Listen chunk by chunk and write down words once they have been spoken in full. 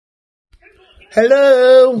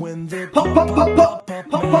Hello.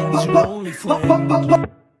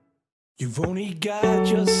 You've only got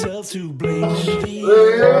yourself to blame.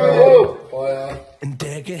 And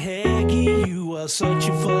Decca Heggie, you are such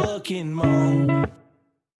a fucking mom.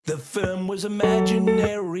 The film was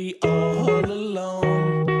imaginary all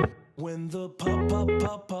along. When the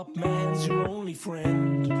pop man's your only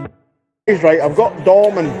friend. He's right. I've got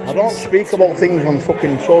dormant. I don't speak about things on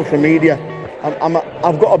fucking social media.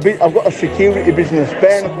 I've got a security business,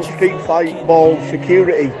 bare knuckle street fight ball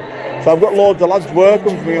security. So I've got loads of lads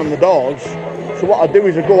working for me on the doors. So what I do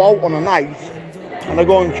is I go out on a night and I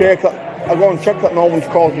go and check that no one's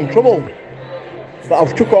causing trouble. But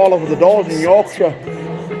I've took all over the doors in Yorkshire.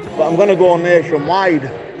 But I'm going to go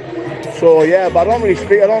nationwide. So yeah, but I don't really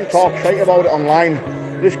speak. I don't talk shit about it online.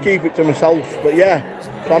 I just keep it to myself. But yeah,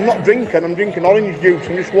 so I'm not drinking. I'm drinking orange juice.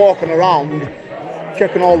 I'm just walking around,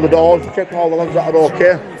 checking all the doors, checking all the lads that are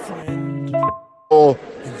okay. So,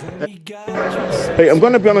 right, I'm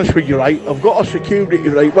going to be honest with you, right? I've got a security,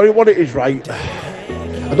 right? What it is, right?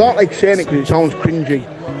 I don't like saying it because it sounds cringy.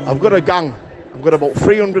 I've got a gang. I've got about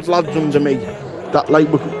 300 lads under me that like.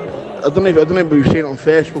 I don't know if you've seen it on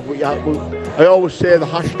Facebook, but yeah, I always say the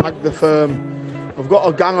hashtag the firm. I've got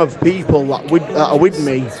a gang of people that are with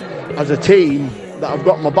me as a team that I've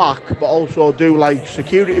got my back, but also do like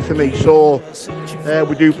security for me. So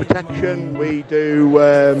we do protection, we do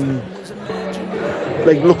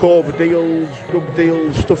like look over deals, drug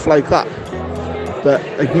deals, stuff like that. But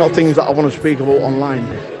like not things that I want to speak about online.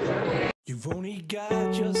 You've only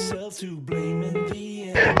got yourself to blame in the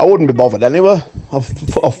end. I wouldn't be bothered anyway. I've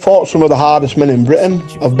fought some of the hardest men in Britain.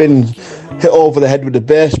 I've been hit over the head with a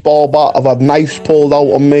baseball bat. I've had knives pulled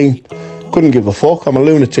out on me. Couldn't give a fuck. I'm a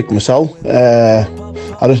lunatic myself. I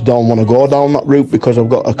just don't want to go down that route because I've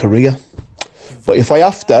got a career. But if I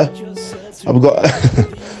have to, I've got.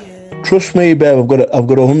 Trust me, babe. I've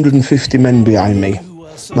got 150 men behind me.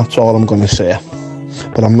 That's all I'm going to say.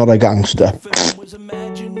 But I'm not a gangster.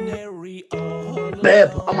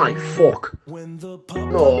 Babe, I might fuck.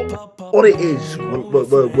 No, what it is, we're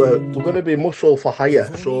going to be muscle for hire.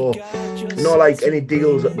 So, you know, like any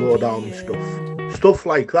deals that go down and stuff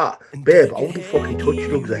like that. Babe, I wouldn't fucking touch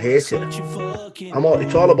drugs. I hate it.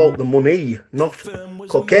 It's all about the money, not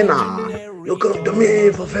cocaine. You come to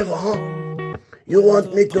me for favor, huh? You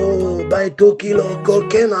want me to buy 2 kilo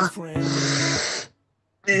cocaine?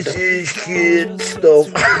 This is shit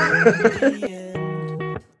stuff.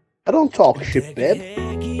 I don't talk shit, babe.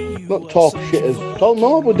 Not talk shit as... Oh,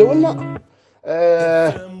 no, we're doing that.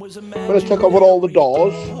 Gonna check over all the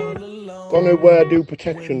doors. Gonna do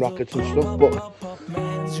protection rackets and stuff, but...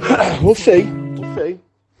 we'll see. We'll see.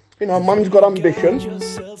 You know, man's got ambition. In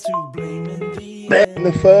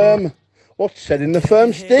the firm. What's said in the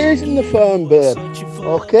firm stays in the firm, babe.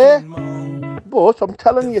 Okay? But I'm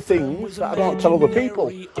telling you things that I don't tell other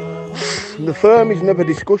people. The firm is never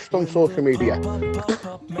discussed on social media.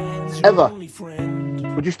 Ever.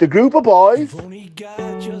 We're just a group of boys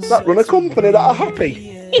that run a company that are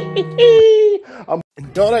happy.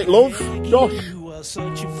 Alright, love. Josh.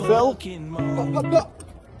 Phil.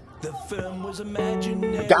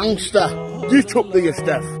 Gangster. You took the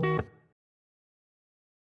Steph.